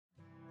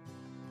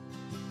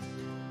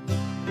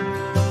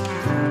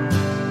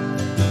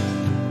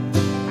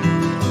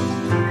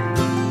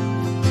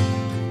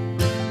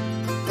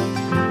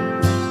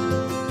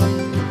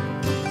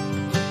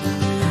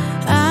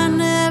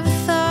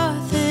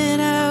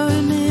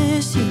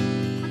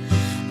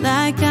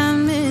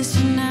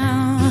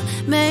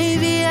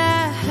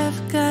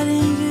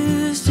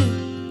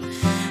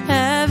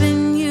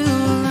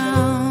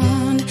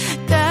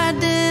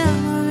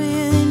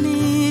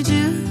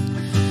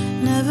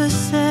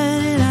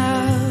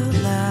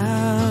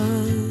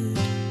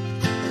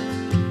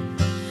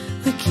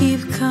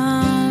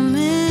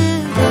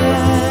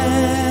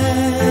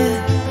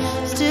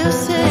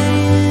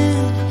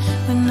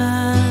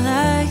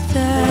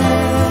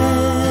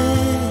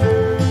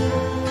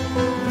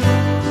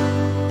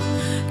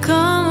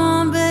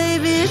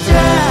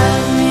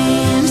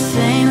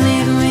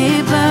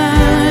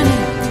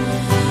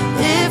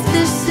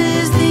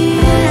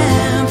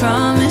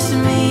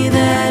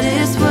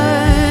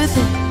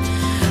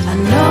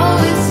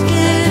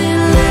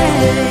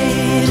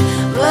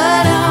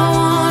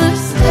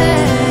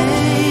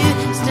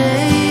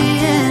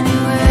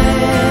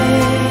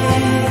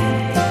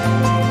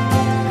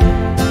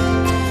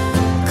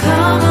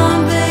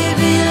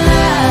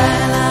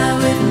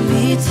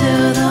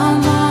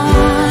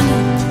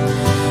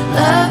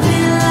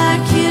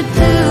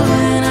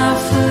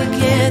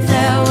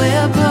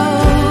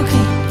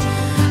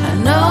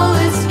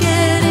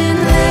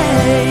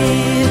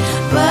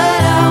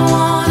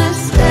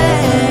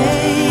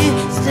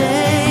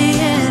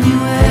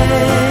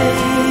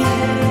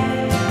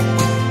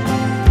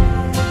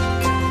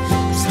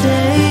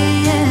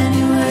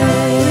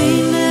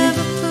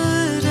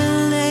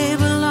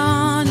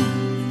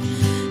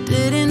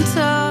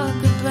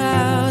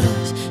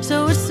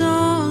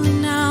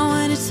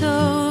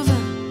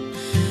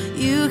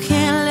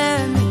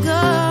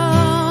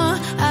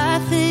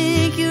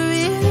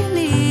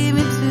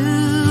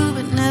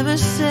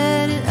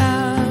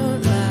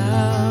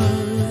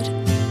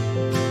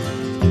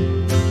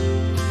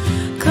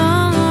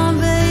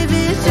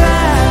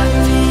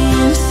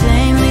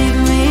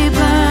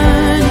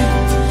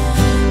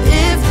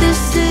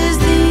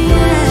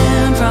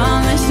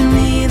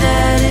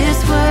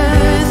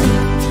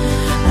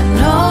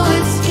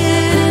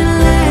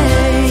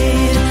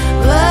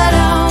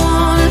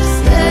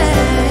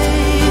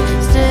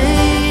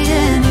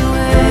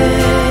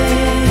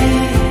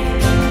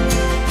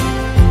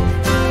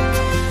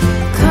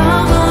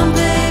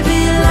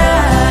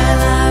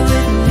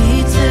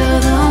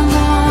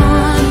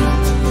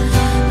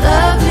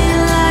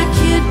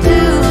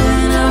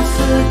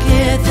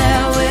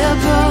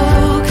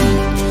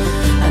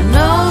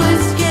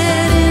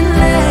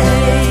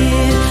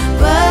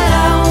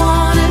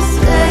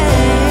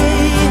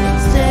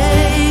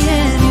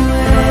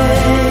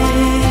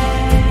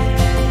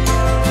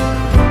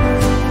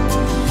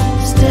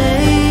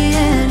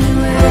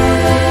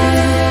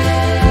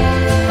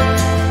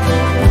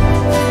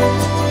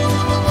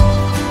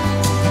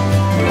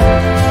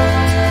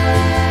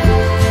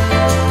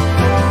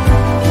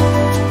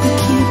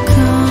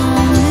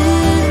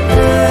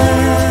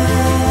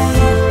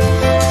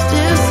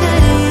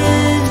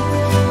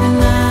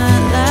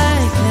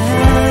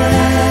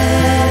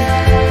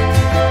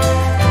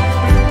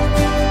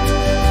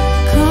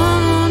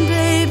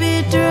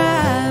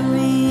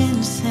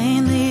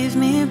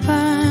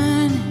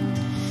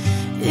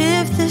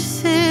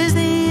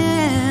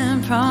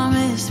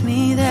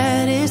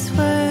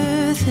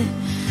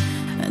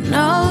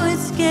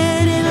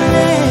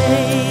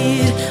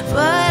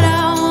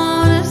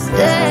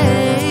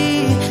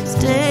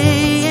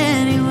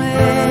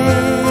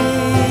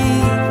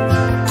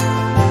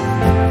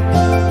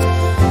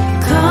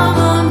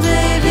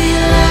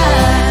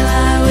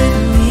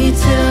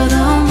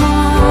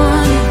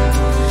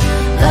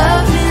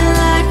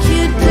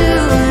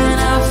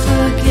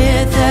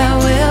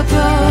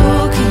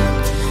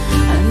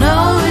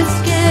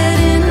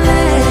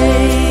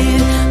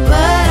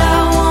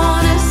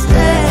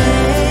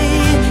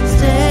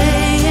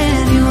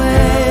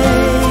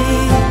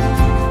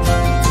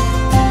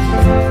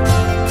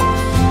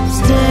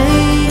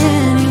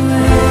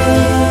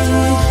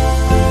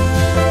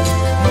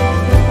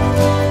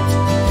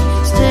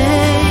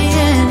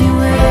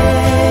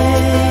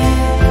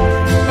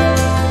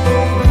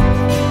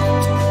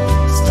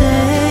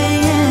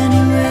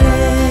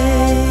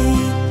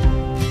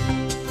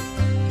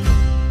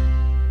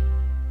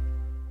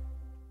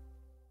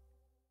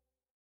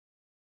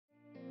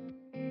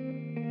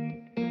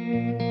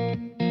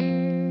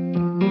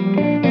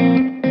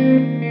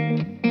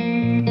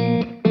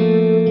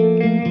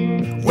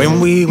When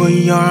we were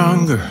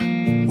younger,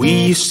 we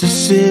used to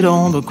sit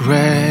on the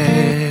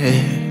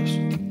grass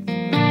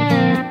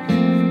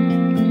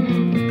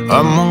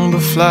among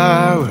the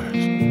flowers.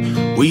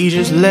 We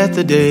just let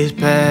the days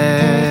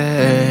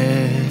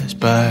pass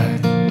by.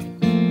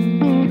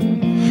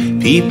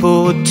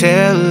 People would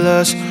tell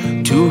us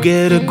to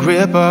get a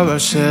grip of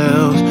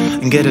ourselves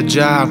and get a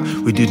job.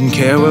 We didn't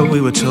care what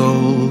we were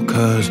told,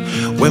 'cause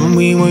when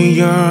we were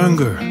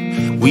younger,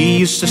 we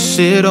used to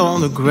sit on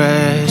the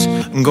grass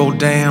and go,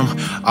 damn,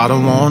 I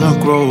don't wanna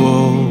grow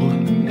old.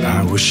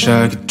 I wish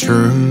I could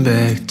turn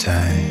back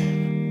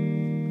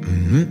time.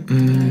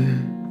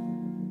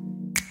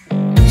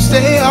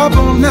 Stay up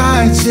all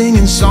night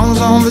singing songs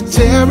on the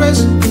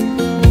terrace.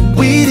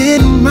 We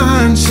didn't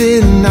mind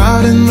sitting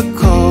out in the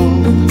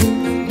cold.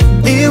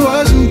 It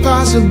wasn't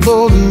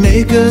possible to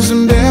make us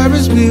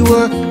embarrassed. We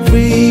were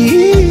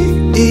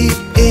free.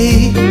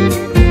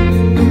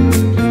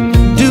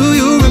 Do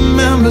you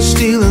remember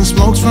stealing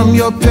smokes from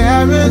your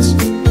parents?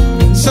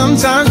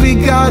 Sometimes we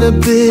got a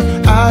bit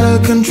out of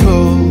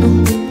control.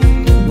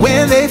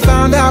 When they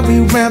found out we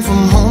ran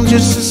from home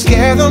just to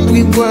scare them,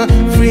 we were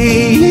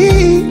free.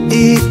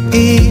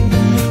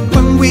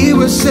 When we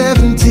were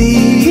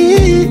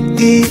 17.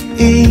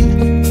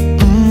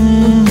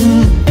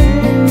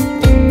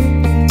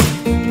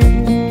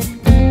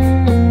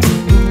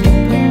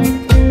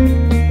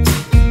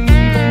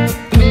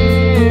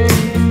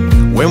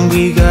 When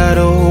we got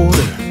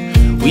older,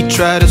 we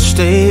tried to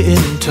stay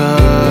in touch,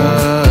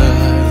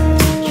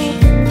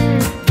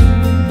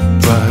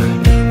 but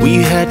we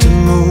had to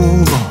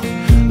move on.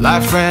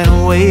 Life ran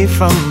away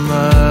from us.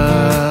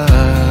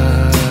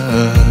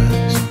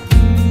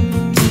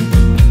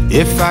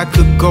 If I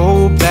could go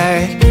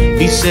back,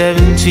 be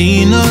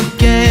 17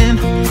 again,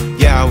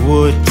 yeah, I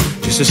would,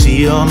 just to see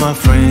all my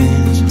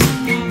friends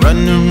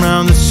running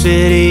around the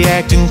city,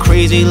 acting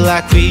crazy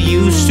like we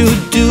used to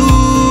do.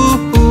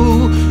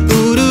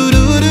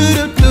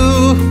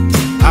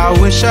 I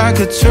wish I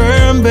could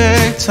turn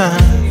back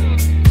time.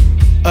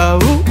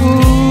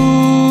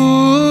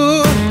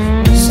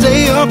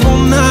 Stay up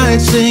all night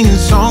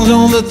singing songs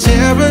on the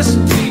terrace.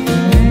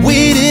 We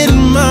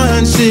didn't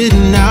mind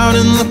sitting out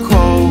in the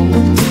cold.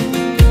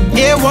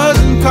 It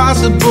wasn't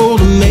possible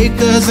to make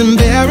us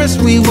embarrassed.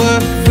 We were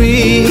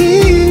free.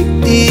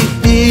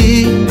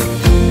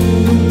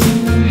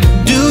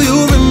 Do you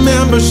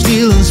remember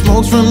stealing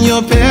smokes from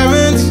your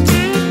parents?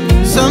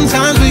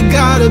 Sometimes we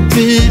got a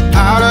bit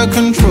out of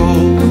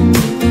control.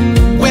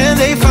 When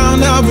they found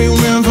out we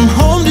ran from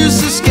home just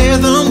to scare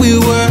them, we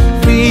were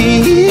free.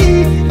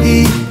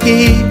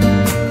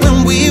 When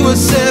we were 17.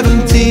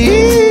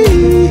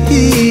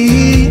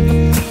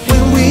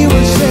 When we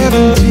were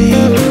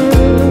 17.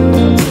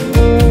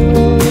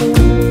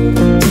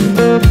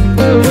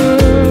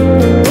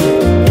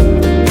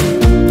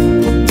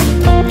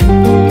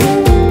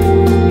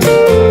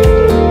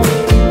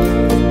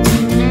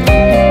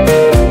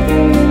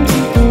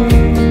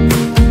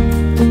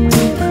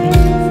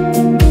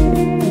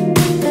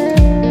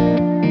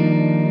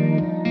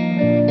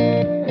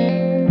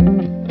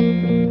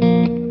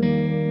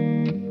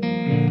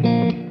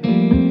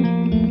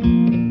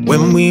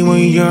 When we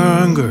were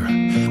younger,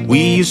 we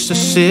used to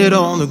sit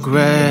on the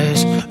grass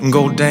and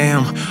go,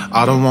 damn,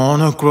 I don't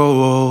wanna grow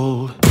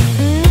old.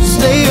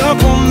 Stay up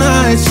all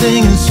night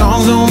singing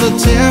songs on the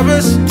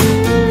terrace.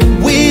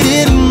 We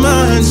didn't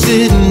mind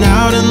sitting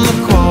out in the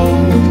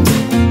cold.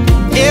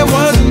 It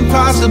wasn't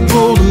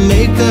possible to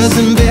make us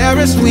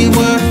embarrassed. We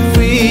were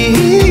free.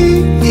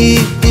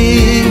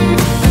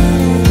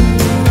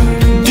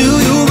 Do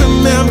you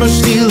remember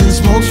stealing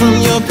smokes from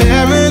your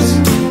parents?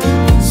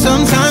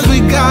 Sometimes we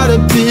got a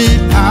bit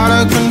out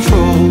of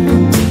control.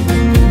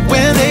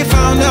 When they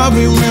found out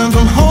we ran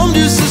from home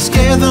just to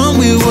scare them,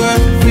 we were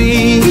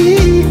free.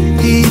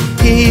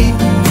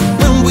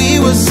 When we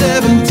were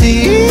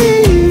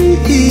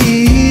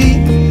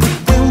 17.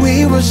 When we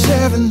were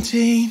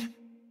 17.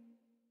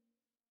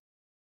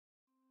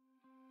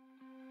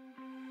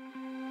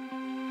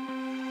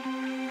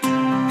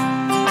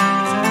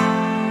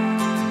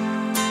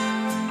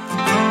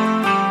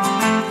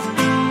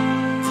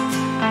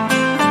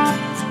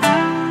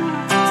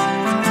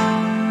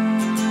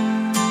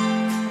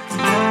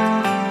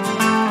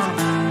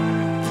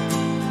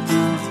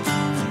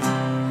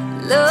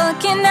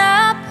 Looking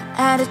up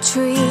at a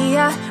tree,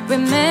 I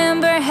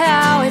remember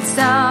how it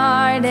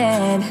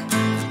started.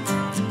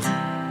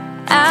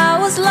 I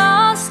was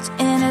lost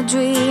in a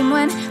dream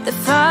when the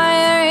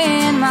fire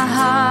in my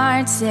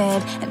heart said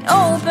an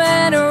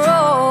open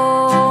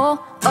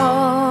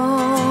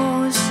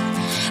rose.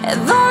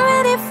 I've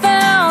already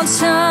found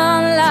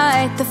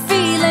sunlight, the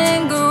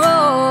feeling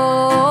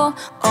grows,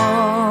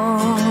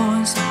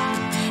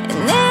 and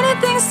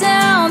anything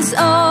sounds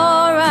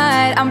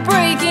alright. I'm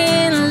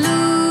breaking loose,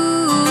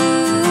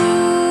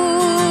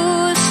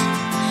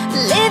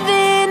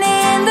 living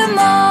in the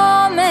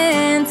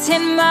moment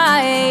in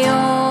my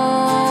own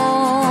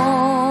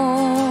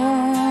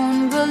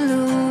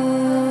balloon.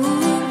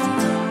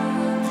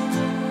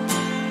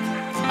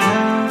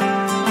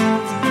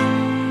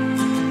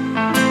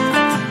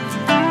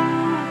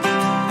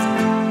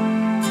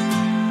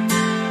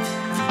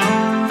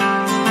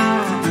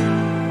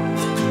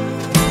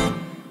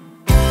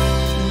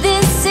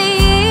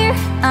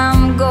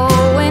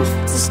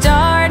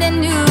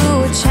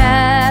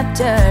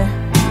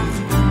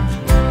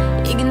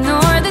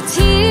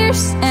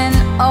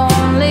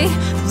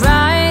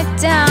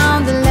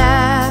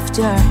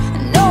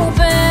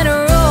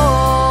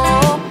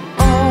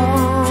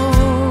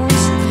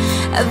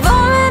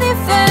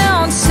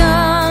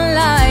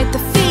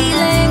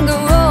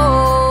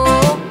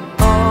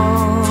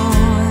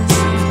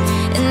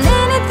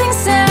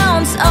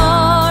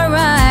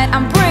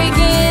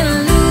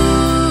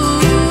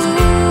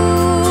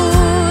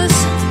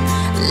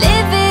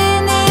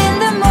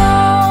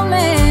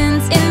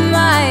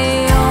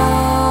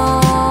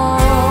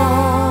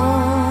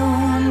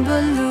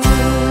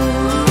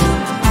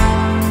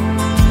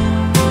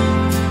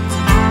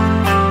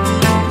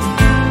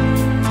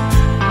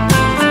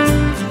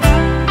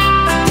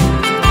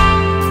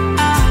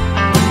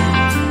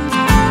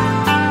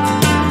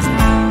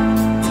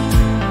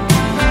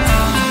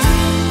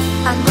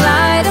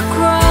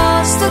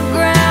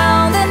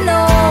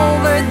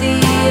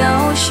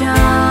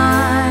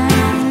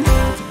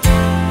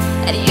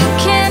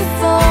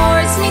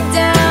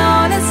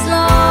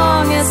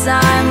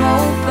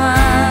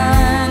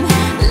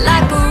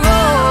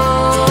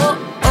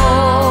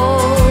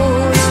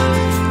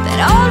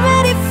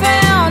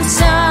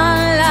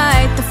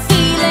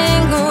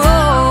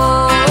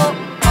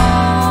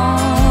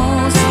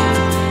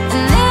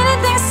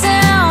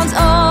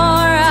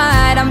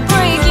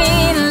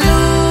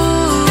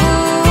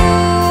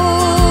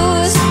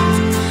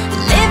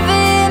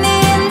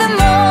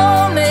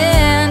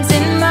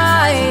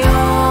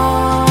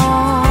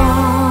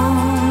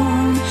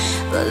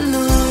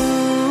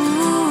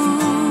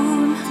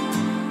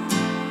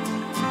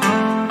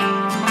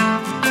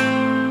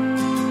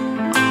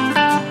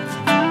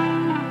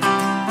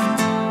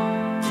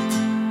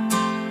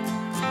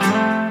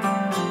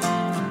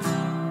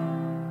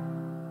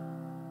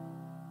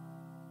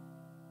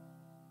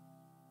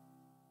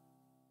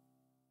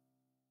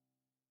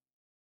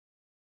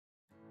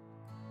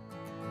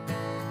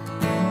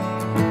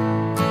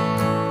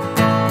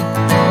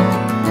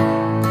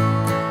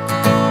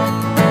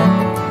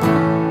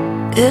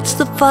 It's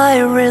the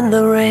fire in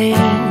the rain.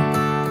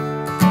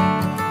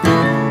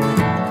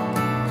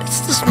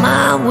 It's the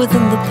smile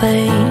within the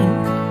pain.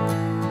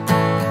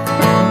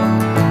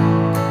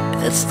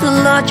 It's the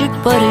logic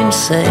but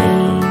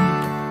insane.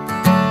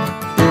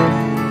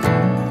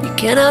 You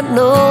cannot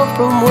know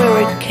from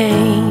where it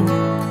came.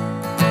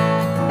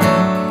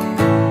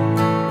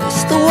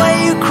 It's the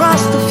way you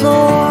cross the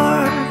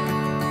floor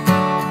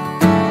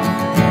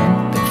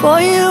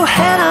before you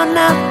head on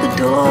out the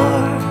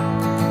door.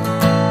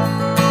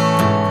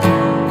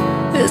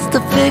 It's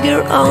the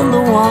figure on the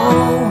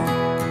wall.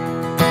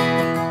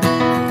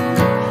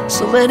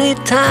 So many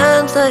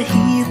times I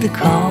heed the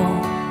call.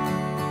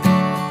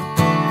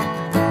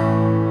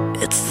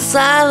 It's the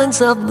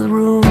silence of the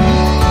room,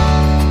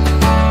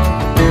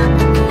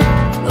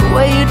 the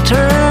way you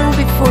turn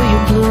before you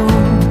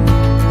bloom.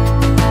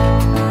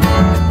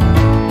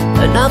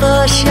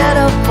 Another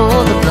shadow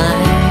for the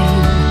blind.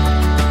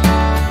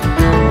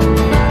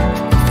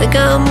 I think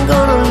I'm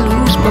gonna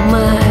lose my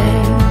mind.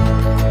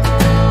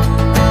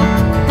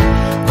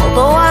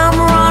 Although I'm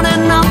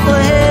running up a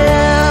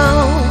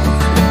hill,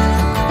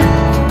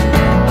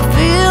 I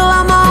feel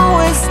I'm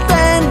always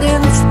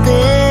standing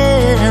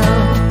still.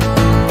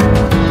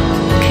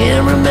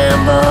 Can't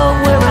remember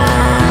where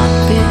I've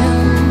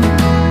been.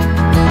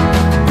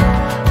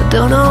 I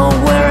don't know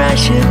where I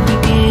should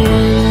begin.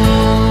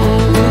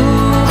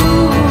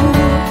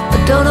 I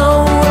don't know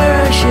where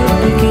I should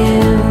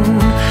begin.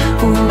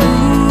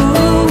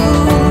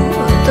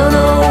 I don't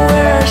know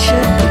where I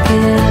should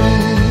begin.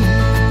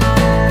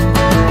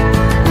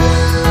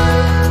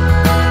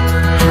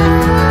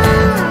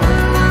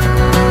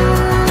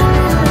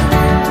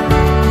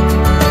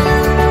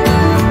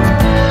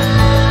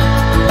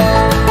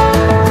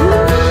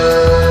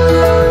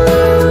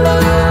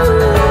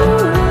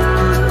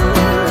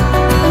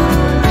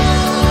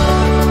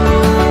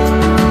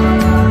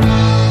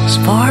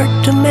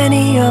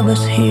 Of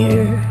us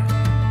here,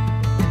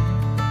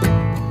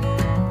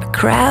 a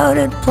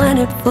crowded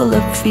planet full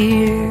of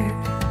fear.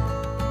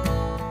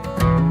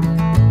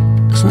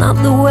 It's not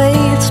the way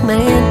it's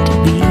meant to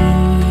be.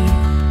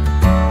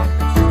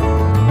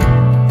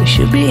 We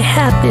should be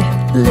happy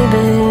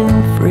living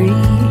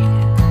free.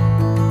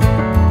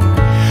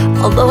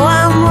 Although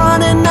I'm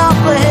running up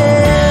a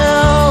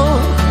hill,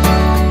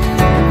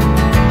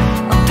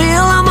 I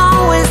feel I'm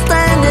always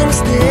standing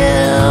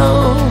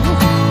still.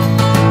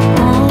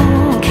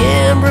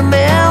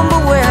 Remember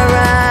where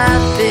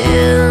I've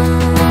been.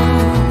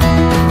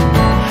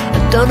 I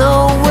don't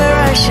know where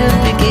I should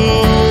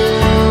begin.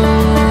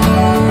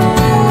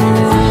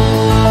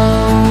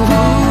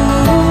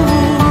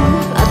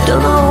 I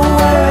don't know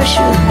where I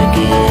should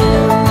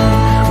begin.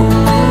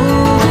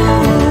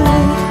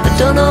 I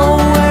don't know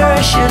where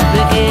I should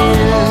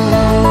begin.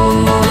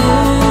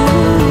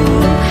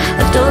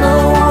 I don't know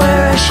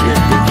where I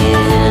should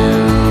begin.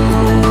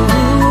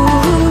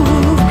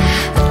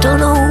 I don't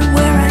know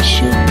where I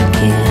should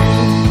begin.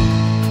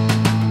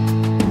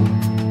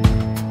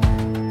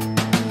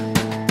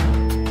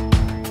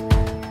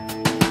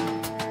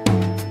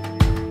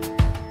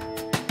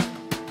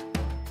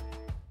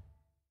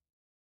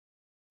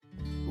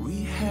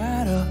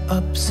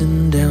 Ups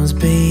and downs,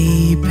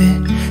 baby.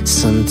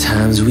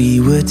 Sometimes we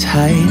were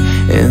tight,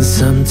 and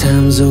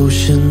sometimes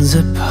oceans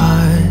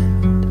apart.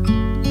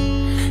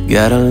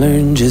 Gotta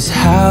learn just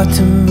how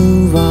to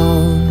move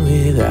on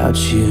without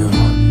you.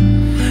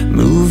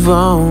 Move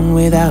on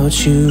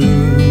without you.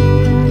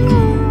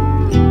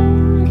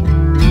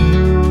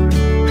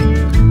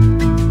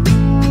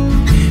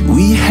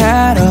 We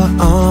had our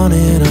on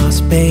and offs,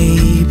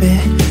 baby.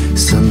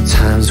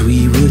 Sometimes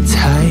we were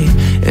tight,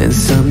 and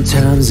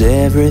sometimes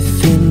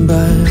everything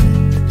but.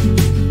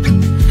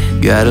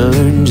 Gotta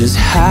learn just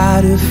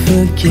how to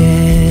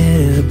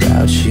forget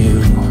about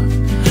you.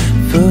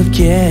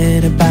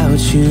 Forget about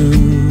you.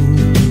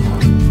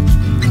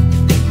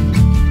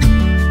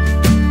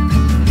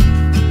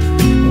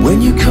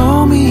 When you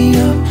call me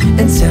up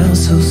and sound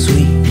so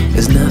sweet,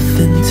 there's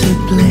nothing to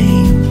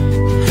blame.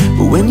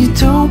 But when you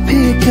don't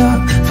pick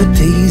up for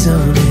days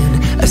on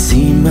end, I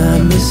see my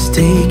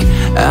mistake.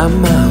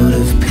 I'm out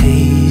of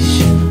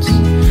patience.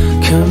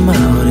 Come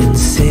out and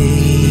say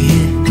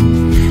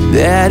it,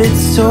 that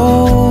it's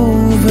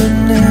over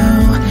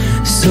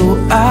now, so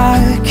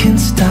I can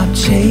stop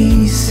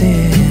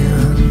chasing.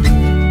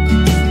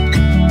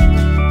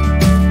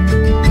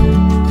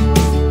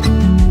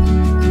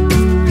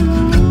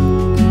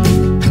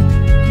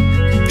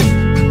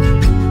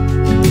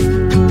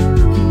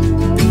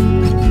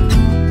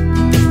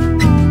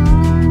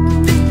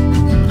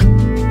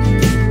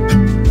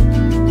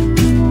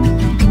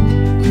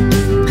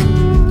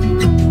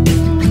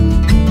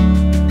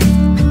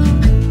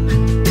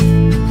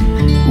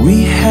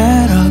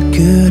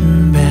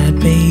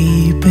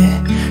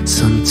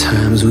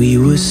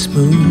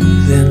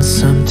 Smooth and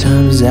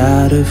sometimes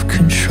out of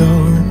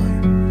control.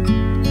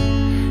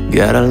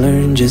 Gotta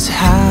learn just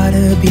how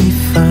to be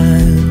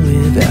fine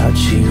without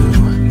you.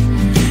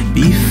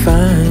 Be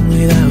fine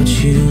without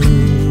you.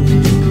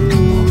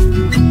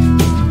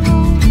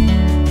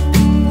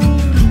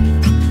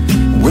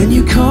 When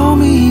you call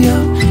me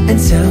up and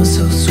sound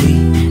so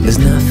sweet, there's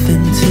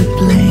nothing to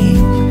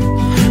blame.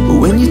 But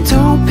when you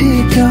don't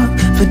pick up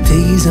for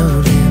days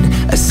on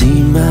end, I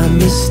see my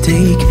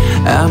mistake.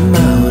 I'm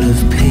out of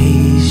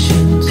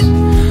patience.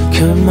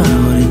 Come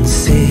out and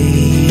say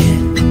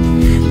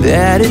it,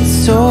 that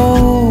it's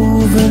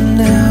over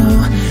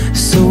now,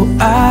 so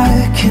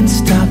I can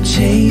stop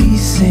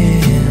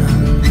chasing.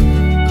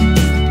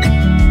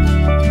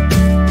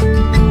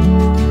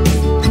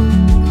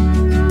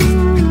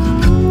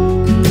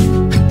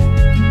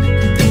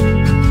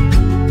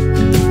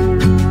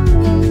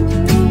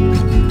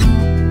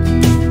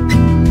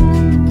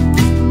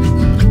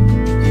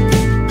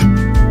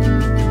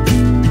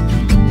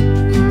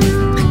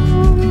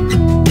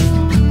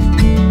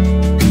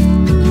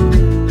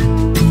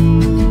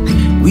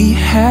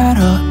 Had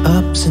our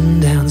ups and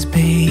downs,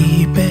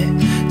 baby.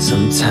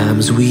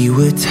 Sometimes we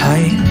were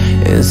tight,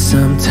 and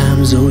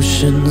sometimes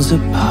oceans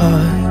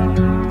apart.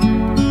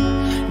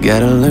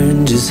 Gotta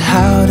learn just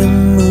how to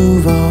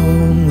move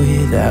on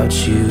without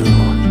you.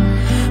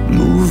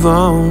 Move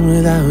on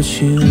without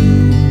you.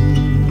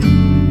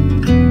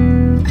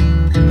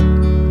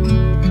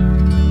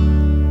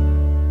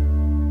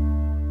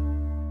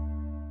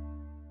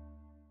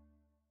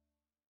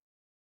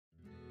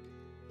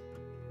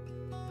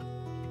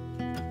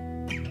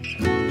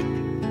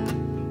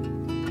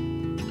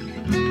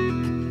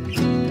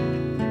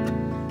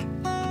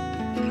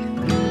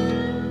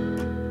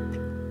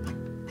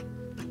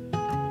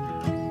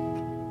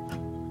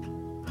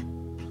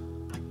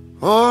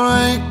 Oh,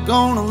 I ain't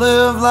gonna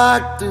live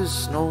like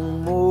this no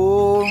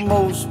more.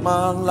 Most of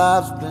my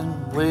life's been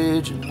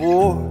waging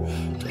war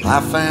till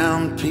I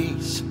found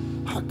peace.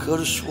 I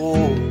could've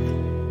swore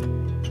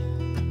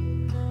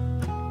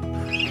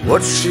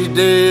what she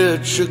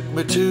did shook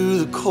me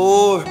to the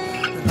core,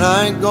 and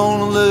I ain't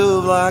gonna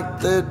live like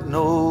that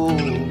no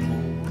more.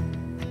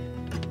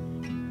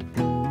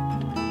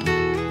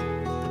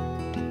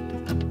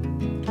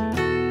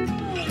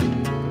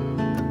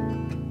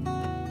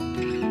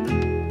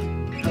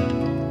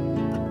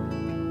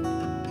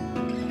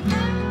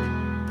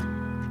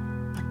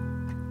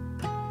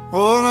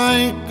 Well, I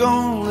ain't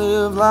gonna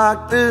live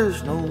like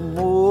this no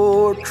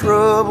more.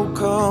 Trouble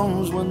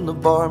comes when the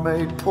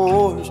barmaid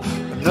pours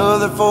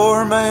another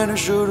for a man who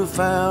should have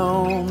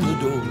found the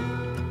door.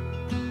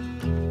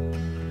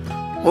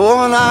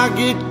 Oh, when I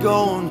get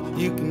going,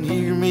 you can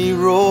hear me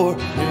roar,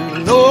 and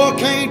you know I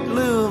can't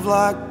live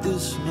like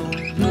this no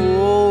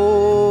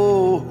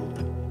more.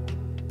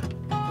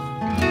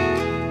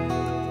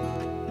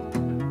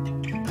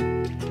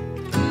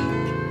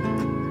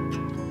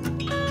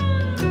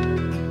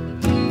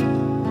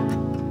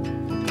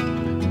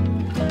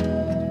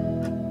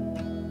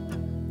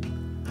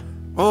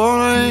 Oh,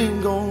 I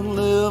ain't gonna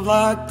live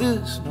like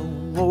this no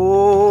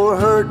more.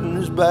 Hurting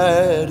as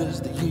bad as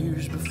the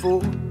years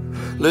before.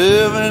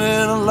 Living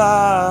in a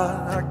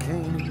lie I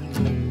can't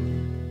ignore.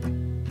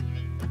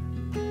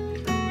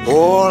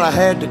 Oh, I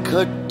had to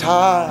cut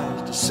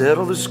ties to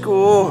settle the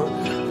score.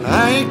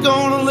 I ain't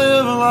gonna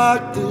live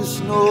like this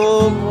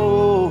no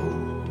more.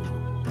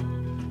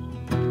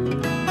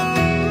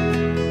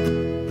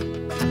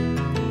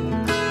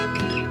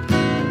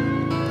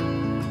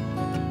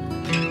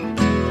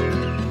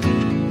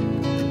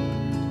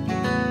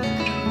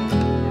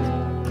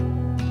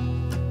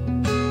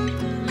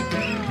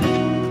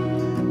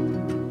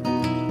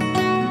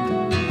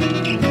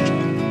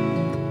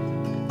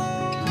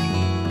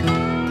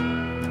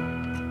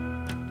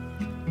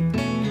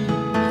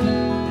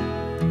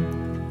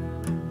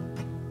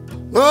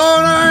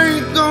 Lord, I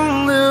ain't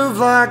gonna live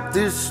like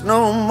this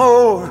no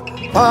more.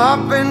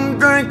 I've been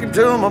drinking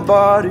till my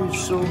body's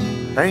sore.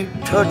 Ain't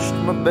touched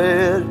my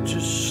bed,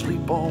 just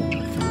sleep on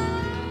the floor.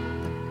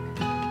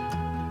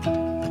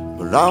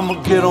 But I'ma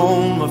get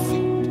on my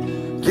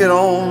feet, get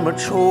on my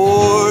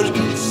chores,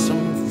 get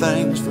some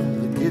things from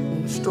the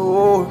getting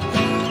store.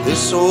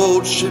 This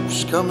old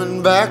ship's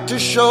coming back to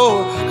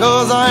shore,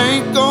 'cause I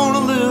ain't gonna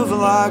live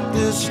like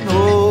this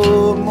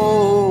no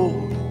more.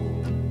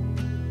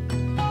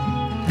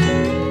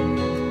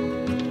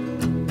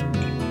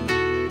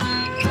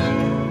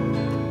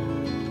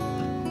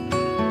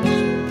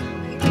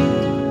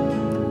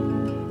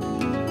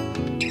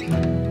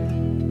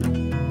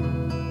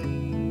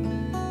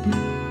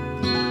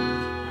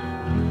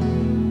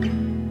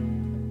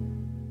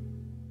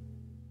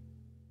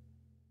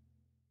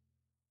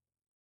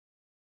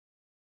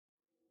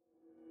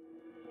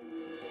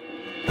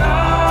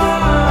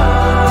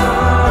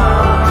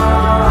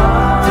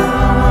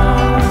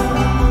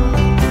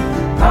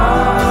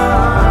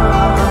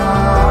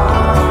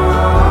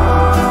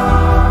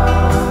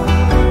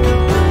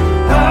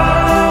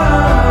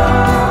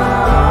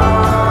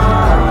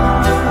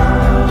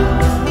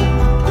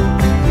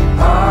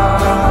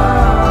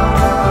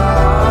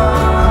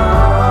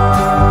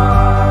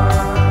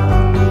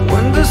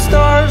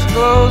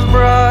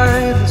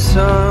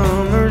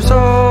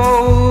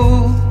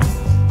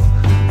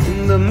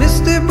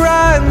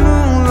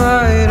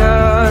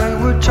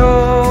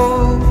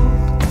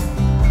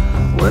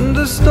 When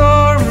the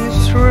storm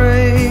is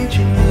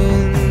raging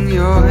in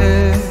your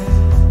head.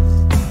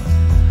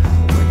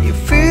 When you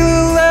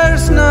feel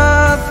there's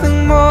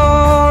nothing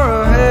more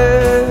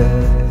ahead.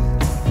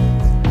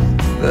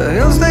 The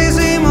hills, they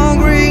seem all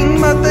green,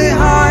 but they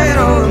hide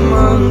all the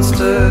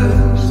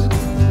monsters.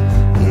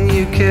 And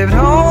you kept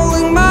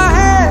holding my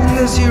hand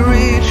as you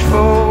reached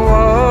for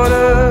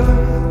water.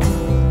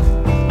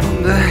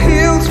 On the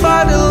hills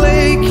by the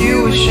lake,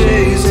 you were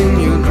chasing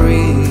your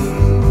dream.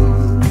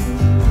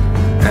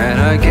 And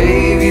I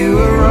gave you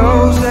a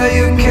rose that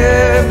you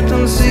kept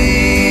on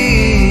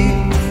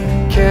seeing,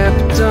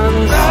 kept on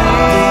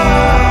seeing.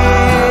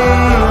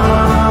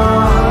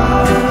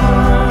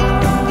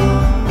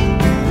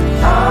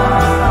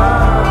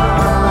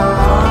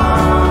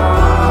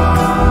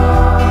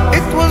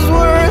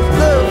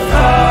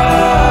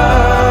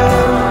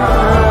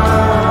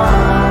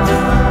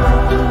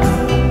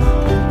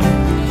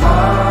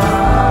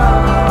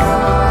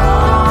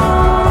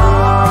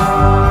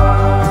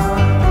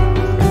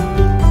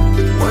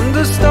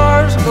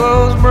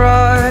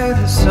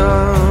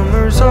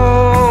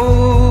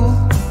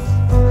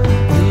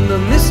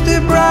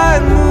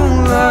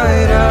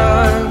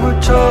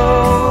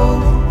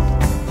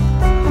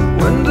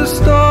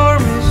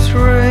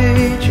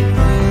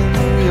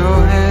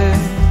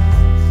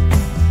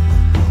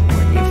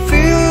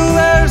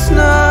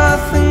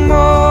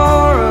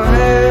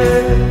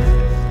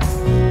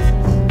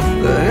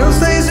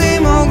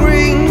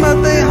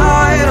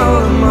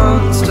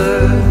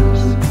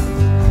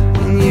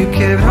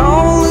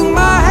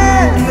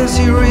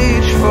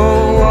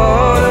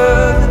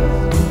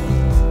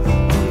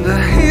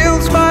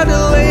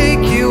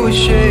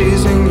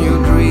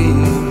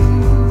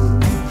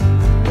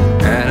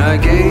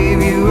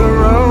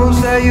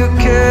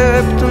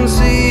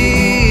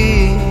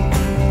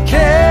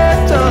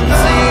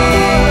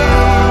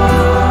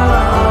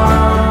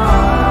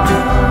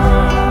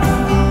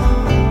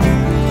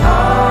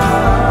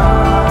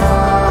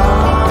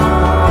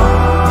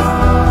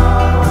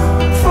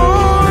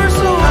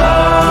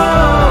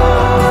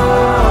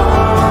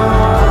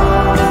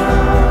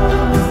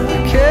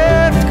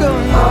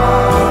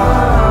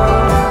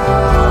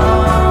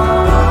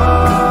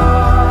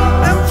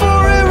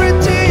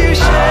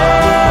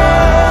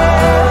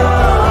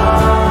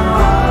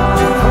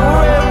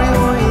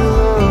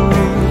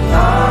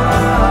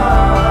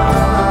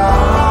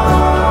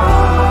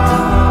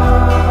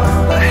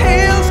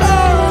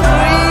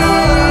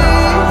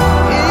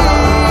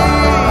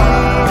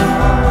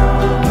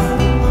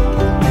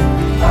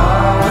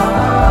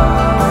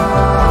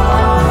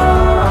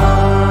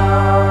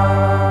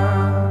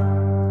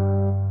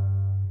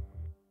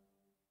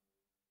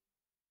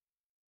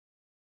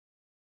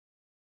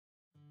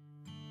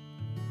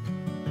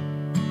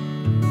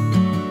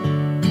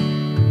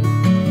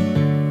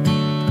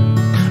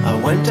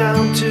 Went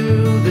down to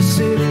the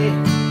city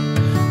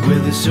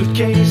with a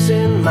suitcase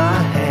in my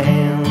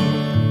hand,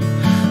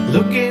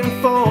 looking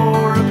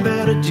for a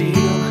better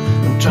deal.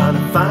 I'm trying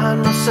to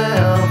find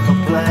myself a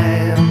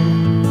plan,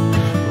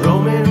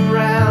 roaming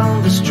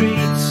around the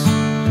streets,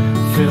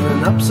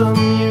 filling up some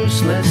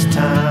useless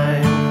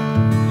time.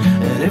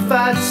 And if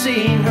I'd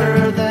seen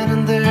her then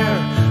and there,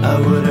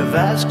 I would have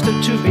asked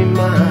her to be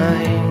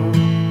mine.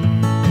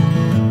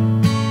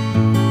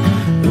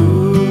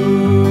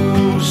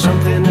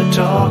 Something to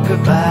talk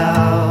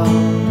about.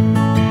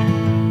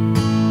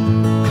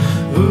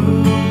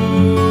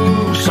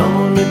 Ooh,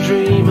 someone to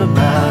dream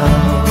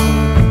about.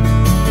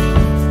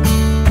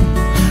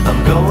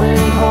 I'm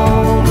going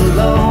home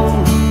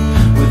alone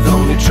with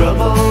only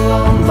trouble